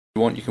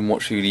you want, you can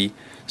watch through the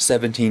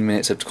 17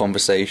 minutes of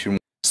conversation,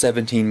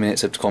 17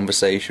 minutes of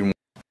conversation,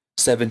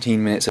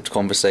 17 minutes of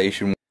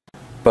conversation.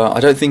 But I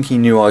don't think he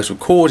knew I was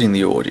recording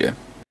the audio.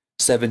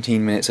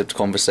 17 minutes of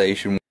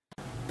conversation.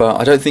 But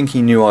I don't think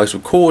he knew I was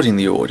recording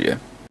the audio.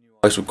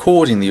 I was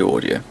recording the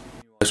audio.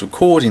 I was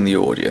recording the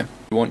audio. If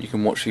you want, you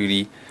can watch through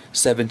the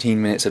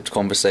 17 minutes of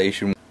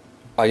conversation.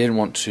 I didn't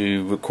want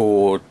to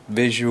record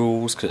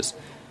visuals because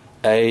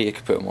A, it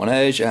could put them on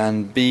edge,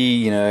 and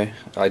B, you know,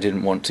 I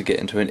didn't want to get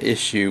into an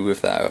issue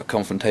with that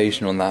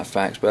confrontation on that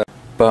fact. But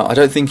I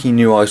don't think he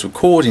knew I was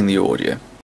recording the audio.